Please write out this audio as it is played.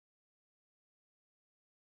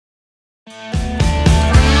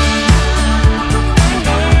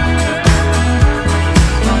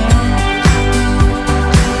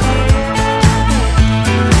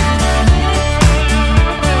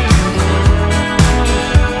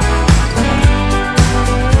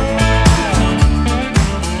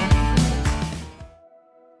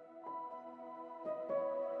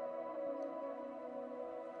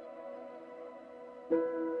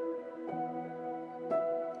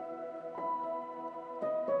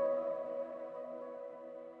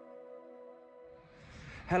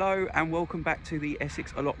Hello and welcome back to the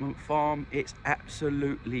Essex Allotment Farm. It's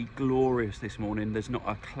absolutely glorious this morning. There's not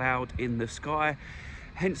a cloud in the sky,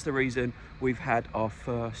 hence the reason we've had our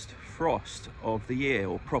first frost of the year,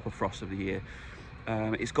 or proper frost of the year.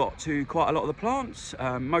 It's got to quite a lot of the plants.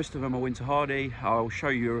 Most of them are winter hardy. I'll show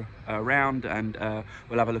you around and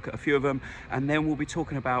we'll have a look at a few of them, and then we'll be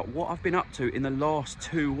talking about what I've been up to in the last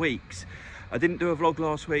 2 weeks. I didn't do a vlog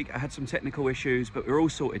last week. I had some technical issues, but we're all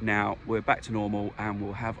sorted now. We're back to normal and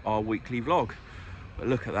we'll have our weekly vlog. But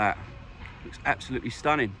look at that, looks absolutely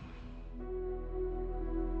stunning.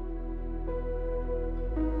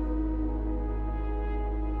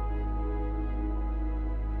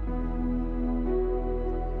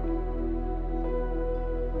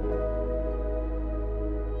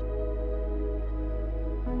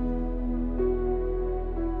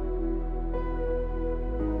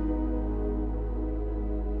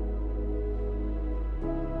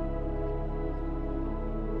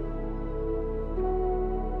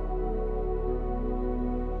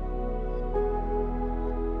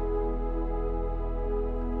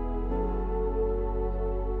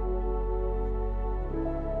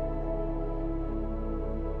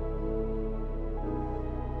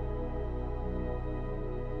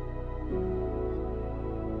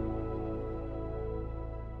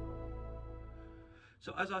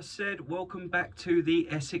 So as I said, welcome back to the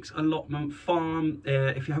Essex Allotment Farm.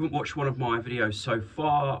 If you haven't watched one of my videos so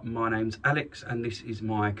far, my name's Alex and this is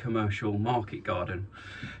my commercial market garden.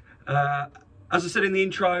 As I said in the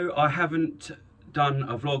intro, I haven't done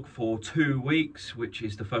a vlog for 2 weeks, which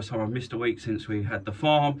is the first time I've missed a week since we had the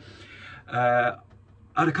farm. I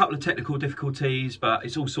had a couple of technical difficulties, but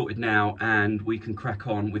it's all sorted now and we can crack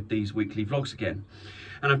on with these weekly vlogs again.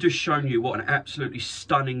 And I've just shown you what an absolutely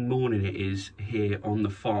stunning morning it is here on the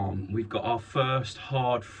farm. We've got our first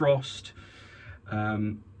hard frost.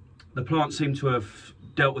 The plants seem to have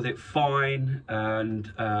dealt with it fine,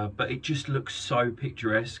 and but it just looks so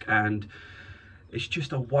picturesque, and it's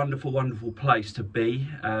just a wonderful, wonderful place to be.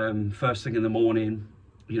 First thing in the morning,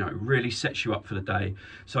 you know, really sets you up for the day.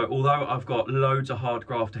 So although I've got loads of hard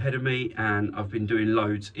graft ahead of me and I've been doing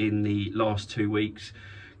loads in the last 2 weeks,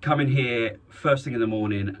 coming here first thing in the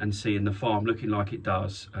morning and seeing the farm looking like it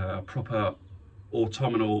does, a proper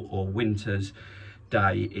autumnal or winter's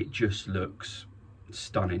day, it just looks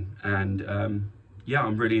stunning. And yeah,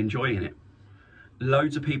 I'm really enjoying it.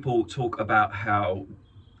 Loads of people talk about how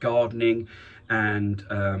gardening and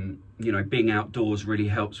you know, being outdoors really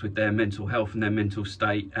helps with their mental health and their mental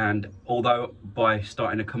state. And although by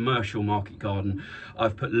starting a commercial market garden,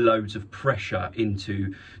 I've put loads of pressure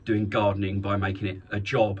into doing gardening by making it a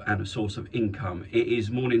job and a source of income, it is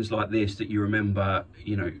mornings like this that you remember,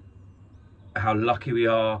 you know, how lucky we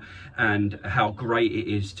are and how great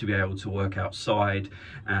it is to be able to work outside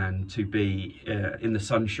and to be in the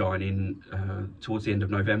sunshine towards the end of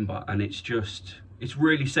November. And it's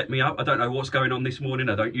really set me up. I don't know what's going on this morning.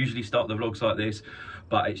 I don't usually start the vlogs like this,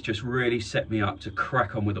 but it's just really set me up to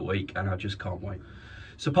crack on with the week, and I just can't wait.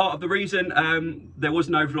 So part of the reason there was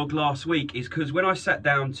no vlog last week is because when I sat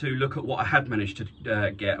down to look at what I had managed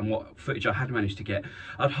to get and what footage I had managed to get,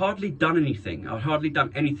 I'd hardly done anything.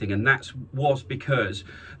 And that was because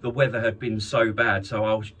the weather had been so bad. So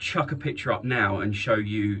I'll chuck a picture up now and show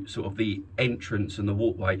you sort of the entrance and the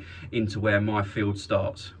walkway into where my field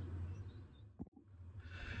starts.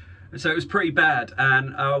 So it was pretty bad,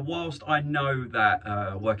 and whilst I know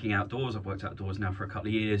that working outdoors, I've worked outdoors now for a couple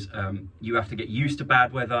of years, you have to get used to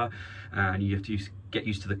bad weather and you have to get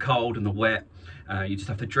used to the cold and the wet. You just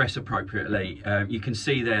have to dress appropriately. You can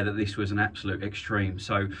see there that this was an absolute extreme.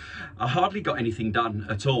 So I hardly got anything done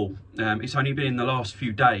at all. It's only been in the last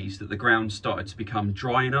few days that the ground started to become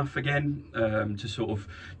dry enough again to sort of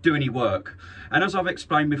do any work. And as I've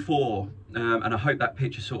explained before, and I hope that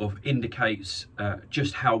picture sort of indicates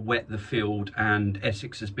just how wet the field and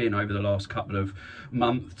Essex has been over the last couple of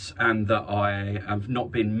months, and that I have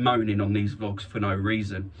not been moaning on these vlogs for no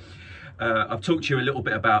reason. I've talked to you a little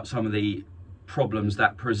bit about some of the problems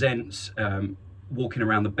that presents. Walking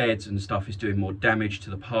around the beds and stuff is doing more damage to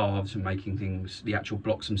the paths and making things, the actual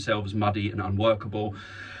blocks themselves, muddy and unworkable.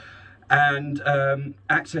 And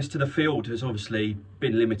access to the field has obviously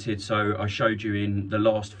been limited. So I showed you in the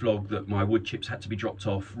last vlog that my wood chips had to be dropped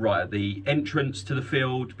off right at the entrance to the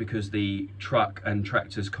field because the truck and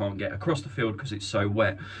tractors can't get across the field because it's so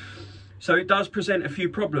wet. So it does present a few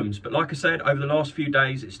problems, but like I said, over the last few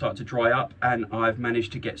days it started to dry up and I've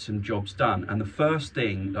managed to get some jobs done. And the first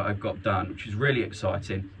thing that I've got done, which is really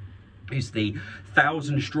exciting, is the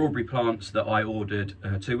 1,000 strawberry plants that I ordered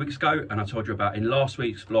 2 weeks ago and I told you about in last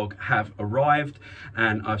week's vlog have arrived,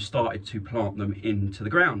 and I've started to plant them into the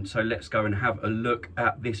ground. So let's go and have a look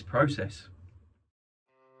at this process.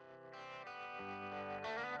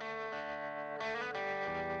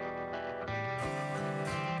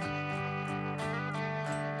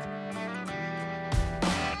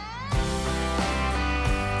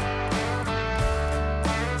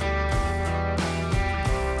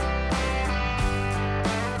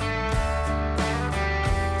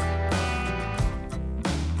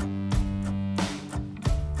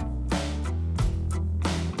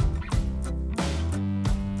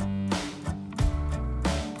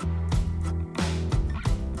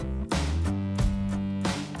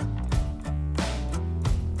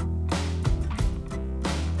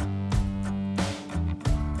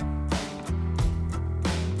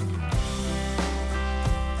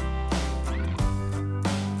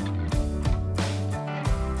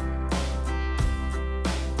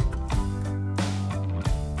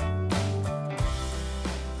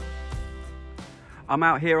 I'm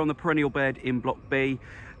out here on the perennial bed in Block B,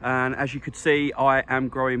 and as you could see, I am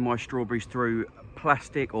growing my strawberries through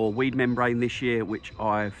plastic or weed membrane this year, which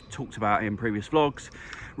I've talked about in previous vlogs.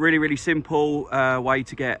 Really simple way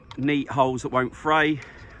to get neat holes that won't fray.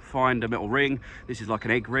 Find a metal ring. This is like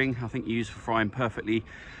an egg ring, I think you use for frying perfectly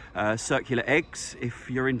circular eggs, if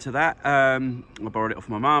you're into that. I borrowed it off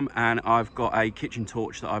my mum, and I've got a kitchen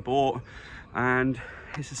torch that I bought, and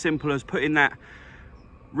it's as simple as putting that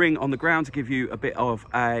ring on the ground to give you a bit of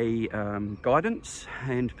a guidance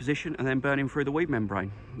and position, and then burning through the weed membrane.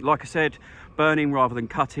 Like I said, burning rather than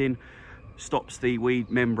cutting stops the weed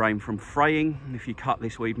membrane from fraying. If you cut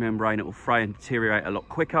this weed membrane, it will fray and deteriorate a lot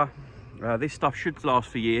quicker. This stuff should last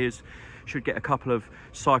for years, should get a couple of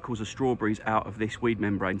cycles of strawberries out of this weed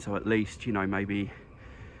membrane, so at least, you know, maybe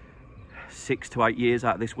 6 to 8 years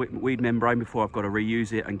out of this weed membrane before I've got to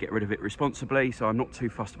reuse it and get rid of it responsibly. So I'm not too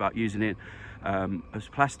fussed about using it as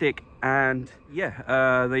plastic. And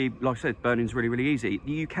yeah, like I said, burning's really easy.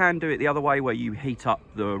 You can do it the other way, where you heat up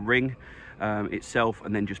the ring itself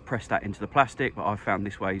and then just press that into the plastic, but I've found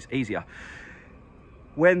this way is easier.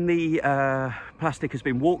 When the plastic has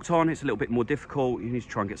been walked on, it's a little bit more difficult. You need to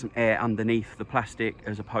try and get some air underneath the plastic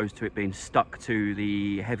as opposed to it being stuck to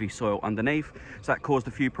the heavy soil underneath. So that caused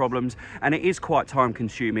a few problems, and it is quite time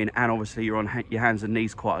consuming, and obviously you're on your hands and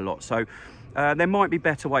knees quite a lot. So there might be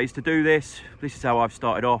better ways to do this. This is how I've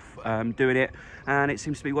started off doing it, and it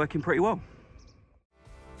seems to be working pretty well.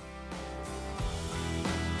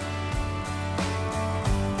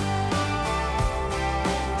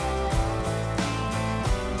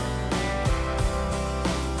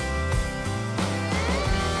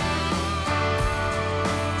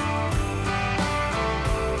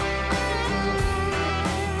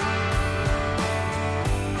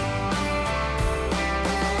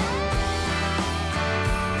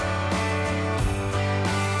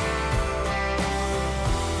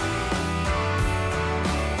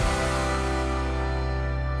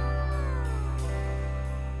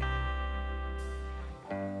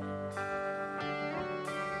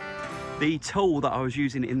 The tool that I was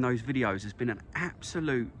using in those videos has been an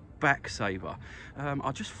absolute back saver.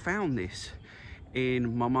 I just found this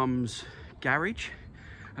in my mum's garage.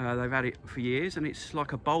 They've had it for years, and it's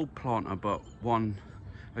like a bulb planter, but one,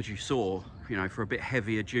 as you saw, you know, for a bit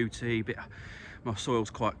heavier duty. My soil's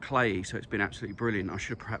quite clayey, so it's been absolutely brilliant. I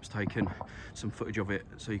should have perhaps taken some footage of it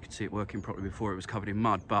so you could see it working properly before it was covered in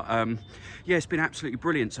mud. But yeah, it's been absolutely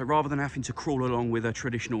brilliant. So rather than having to crawl along with a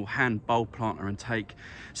traditional hand bulb planter and take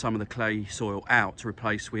some of the clay soil out to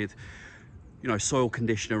replace with, you know, soil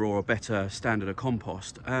conditioner or a better standard of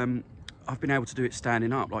compost, I've been able to do it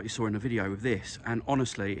standing up like you saw in the video with this. And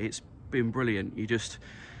honestly, it's been brilliant. You just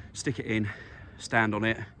stick it in, stand on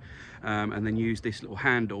it, and then use this little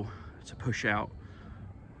handle to push out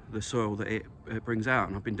the soil that it brings out.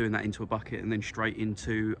 And I've been doing that into a bucket and then straight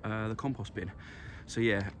into the compost bin. So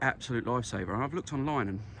yeah, absolute lifesaver. And I've looked online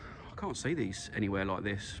and I can't see these anywhere like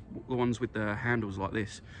this. The ones with the handles like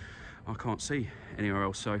this, I can't see anywhere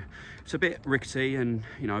else. So it's a bit rickety and,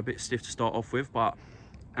 you know, a bit stiff to start off with, but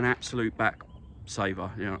an absolute back saver.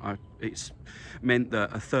 You know, it's meant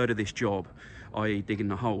that a third of this job, i.e. digging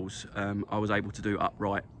the holes, I was able to do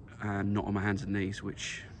upright and not on my hands and knees,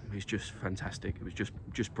 which is just fantastic. It was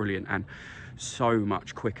just brilliant, and so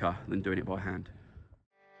much quicker than doing it by hand.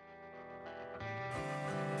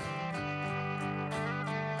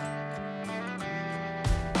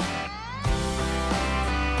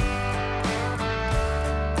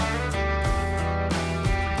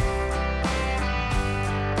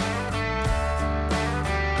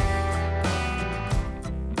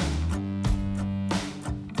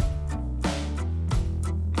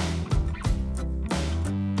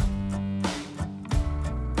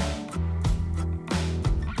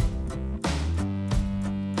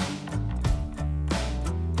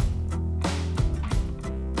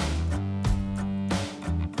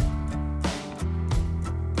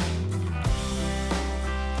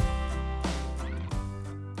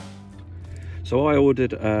 So I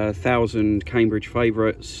ordered 1,000 Cambridge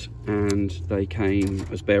favourites, and they came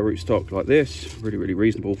as bare rootstock like this. Really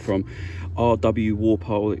reasonable, from RW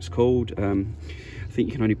Warpole it's called. I think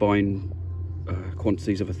you can only buy in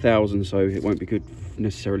quantities of 1,000, so it won't be good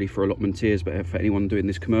necessarily for allotmenteers, but for anyone doing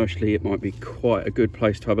this commercially, it might be quite a good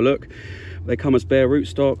place to have a look. They come as bare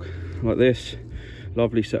rootstock like this.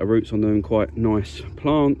 Lovely set of roots on them, quite nice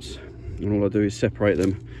plants, and all I do is separate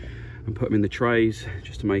them and put them in the trays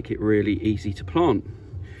just to make it really easy to plant.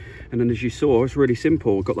 And then, as you saw, it's really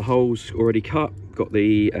simple. Got the holes already cut, got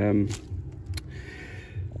the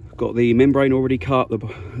membrane already cut,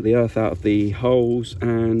 the earth out of the holes,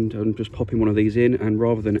 and I'm just popping one of these in, and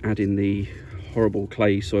rather than adding the horrible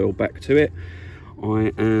clay soil back to it,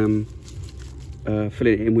 I am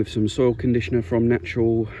filling it in with some soil conditioner from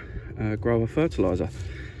Natural Grower Fertilizer.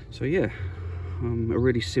 So yeah, a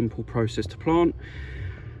really simple process to plant,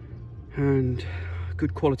 and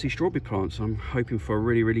good quality strawberry plants. I'm hoping for a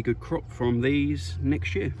really good crop from these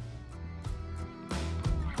next year.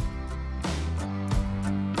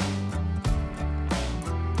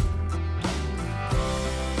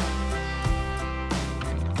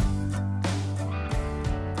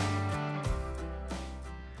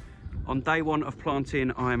 On day one of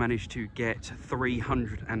planting, I managed to get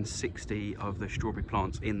 360 of the strawberry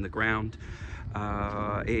plants in the ground.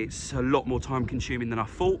 It's a lot more time consuming than I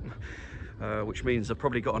thought, which means I've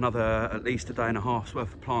probably got another at least a day and a half's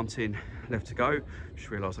worth of planting left to go.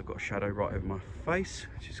 Just realised I've got a shadow right over my face,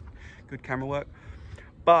 which is good camera work.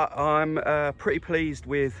 But I'm pretty pleased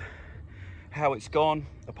with how it's gone,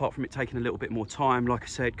 apart from it taking a little bit more time. Like I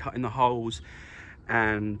said, cutting the holes,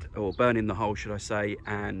 or burning the hole, should I say,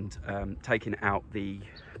 and taking out the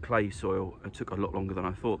clay soil. It took a lot longer than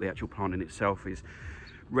I thought. The actual planting itself is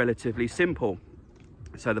relatively simple.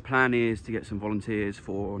 So the plan is to get some volunteers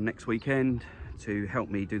for next weekend to help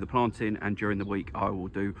me do the planting, and during the week I will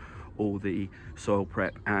do all the soil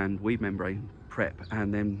prep and weed membrane prep,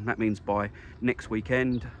 and then that means by next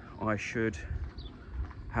weekend I should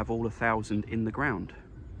have all 1,000 in the ground,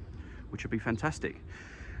 which would be fantastic.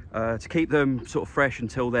 To keep them sort of fresh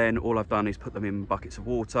until then, all I've done is put them in buckets of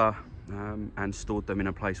water and stored them in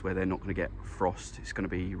a place where they're not going to get frost. It's going to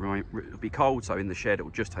be it'll be cold, so in the shed it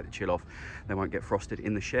will just take the chill off. They won't get frosted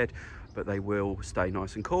in the shed, but they will stay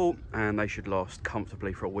nice and cool, and they should last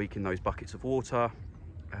comfortably for a week in those buckets of water,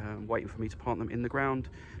 waiting for me to plant them in the ground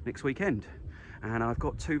next weekend. And I've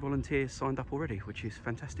got 2 volunteers signed up already, which is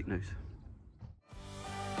fantastic news.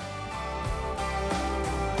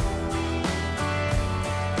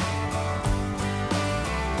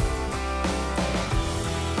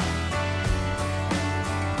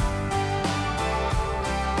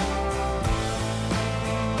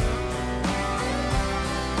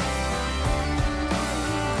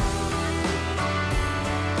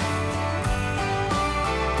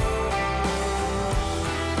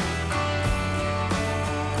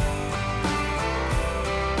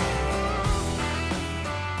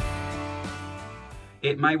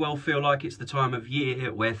 It may well feel like it's the time of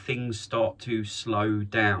year where things start to slow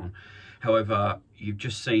down. However, you've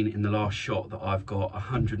just seen in the last shot that I've got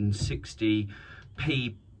 160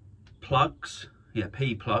 pea plugs. Yeah,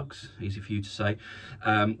 pea plugs, easy for you to say,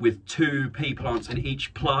 with 2 pea plants in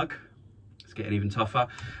each plug. It's getting even tougher.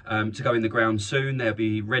 To go in the ground soon. They'll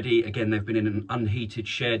be ready. Again, they've been in an unheated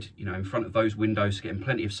shed, you know, in front of those windows, getting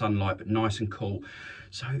plenty of sunlight, but nice and cool.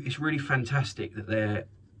 So it's really fantastic that they're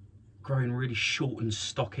growing really short and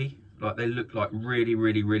stocky. Like, they look like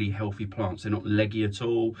really healthy plants. They're not leggy at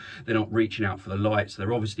all. They're not reaching out for the light, so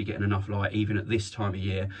they're obviously getting enough light even at this time of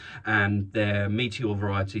year. And they're meteor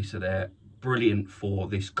variety, so they're brilliant for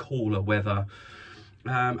this cooler weather.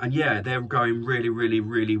 And yeah, they're growing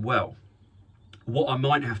really well. What I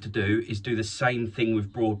might have to do is do the same thing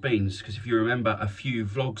with broad beans, because if you remember a few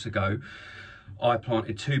vlogs ago, I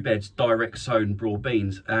planted 2 beds direct sown broad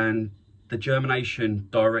beans, and the germination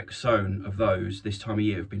direct sown of those this time of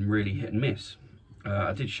year have been really hit and miss.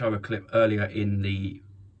 I did show a clip earlier in the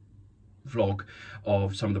vlog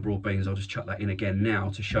of some of the broad beans. I'll just chuck that in again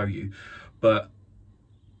now to show you. But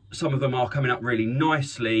some of them are coming up really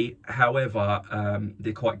nicely. However,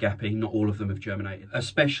 they're quite gappy. Not all of them have germinated,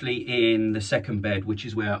 especially in the second bed, which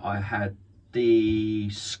is where I had the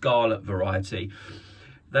scarlet variety.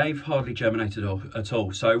 They've hardly germinated at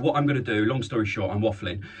all. So what I'm going to do, long story short, I'm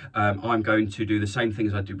waffling. I'm going to do the same thing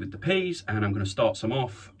as I did with the peas, and I'm going to start some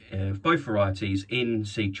off, both varieties, in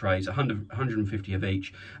seed trays, 150 of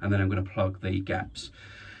each, and then I'm going to plug the gaps.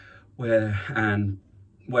 Where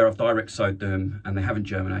I've direct sowed them and they haven't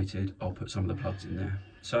germinated, I'll put some of the plugs in there.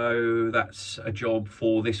 So that's a job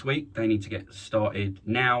for this week. They need to get started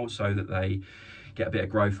now so that they get a bit of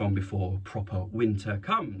growth on before proper winter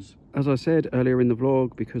comes. As I said earlier in the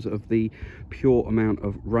vlog, because of the pure amount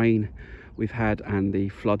of rain we've had and the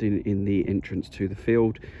flooding in the entrance to the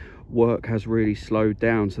field, work has really slowed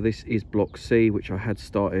down. So this is block C, which I had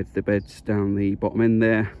started the beds down the bottom end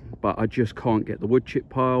there, but I just can't get the wood chip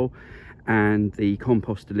pile and the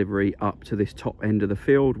compost delivery up to this top end of the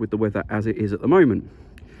field with the weather as it is at the moment.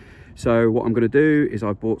 So what I'm going to do is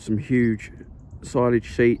I've bought some huge silage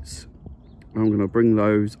sheets. I'm going to bring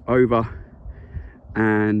those over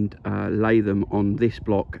and lay them on this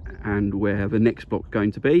block and where the next block's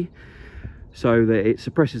going to be, so that it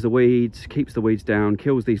suppresses the weeds, keeps the weeds down,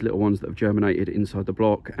 kills these little ones that have germinated inside the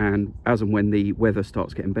block, and as and when the weather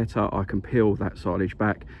starts getting better, I can peel that silage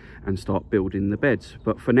back and start building the beds.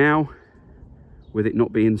 But for now, with it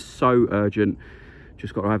not being so urgent,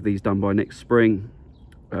 just got to have these done by next spring,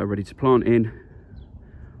 ready to plant in.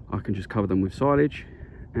 I can just cover them with silage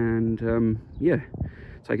and yeah,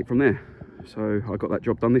 take it from there. So I got that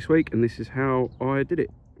job done this week, and this is how I did it.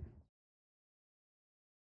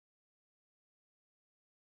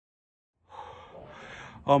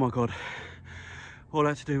 Oh my god, all I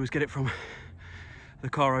had to do was get it from the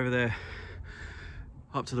car over there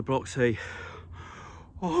up to the block C.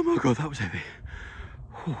 Oh my god, that was heavy.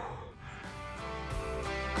 Whew.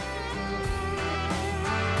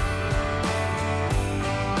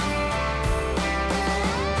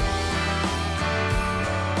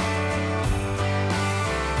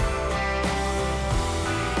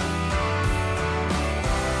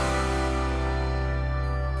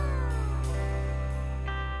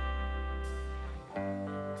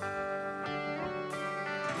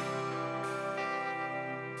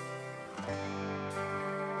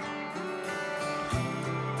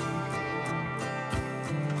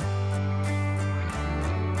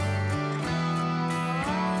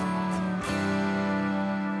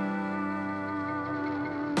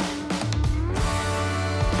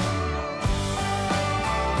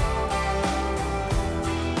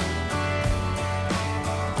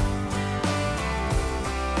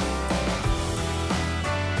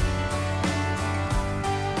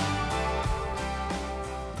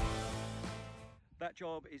 That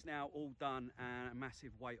job is now all done, and a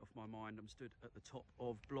massive weight off my mind. I'm stood at the top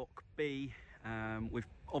of block B. We've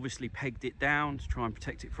obviously pegged it down to try and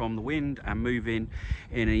protect it from the wind and move in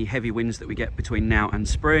any heavy winds that we get between now and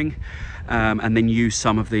spring, and then use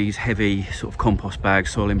some of these heavy sort of compost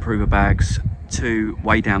bags, soil improver bags, to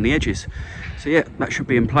weigh down the edges. So yeah, that should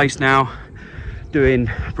be in place now.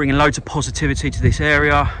 Bringing loads of positivity to this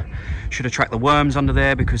area. Should attract the worms under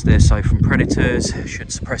there because they're safe from predators,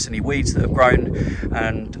 should suppress any weeds that have grown,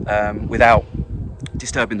 and without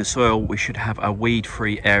disturbing the soil, we should have a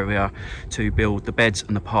weed-free area to build the beds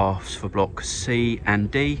and the paths for block C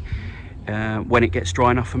and D when it gets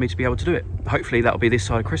dry enough for me to be able to do it. Hopefully that'll be this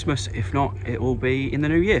side of Christmas. If not, it will be in the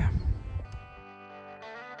new year.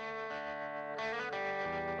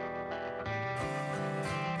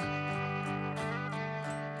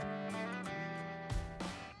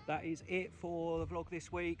 That is it for the vlog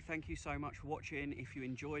this week. Thank you so much for watching. If you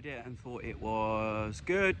enjoyed it and thought it was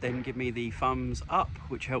good, then give me the thumbs up,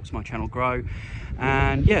 which helps my channel grow.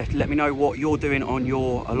 And yeah, let me know what you're doing on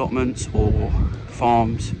your allotments or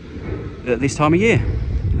farms at this time of year.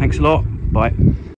 Thanks a lot. Bye.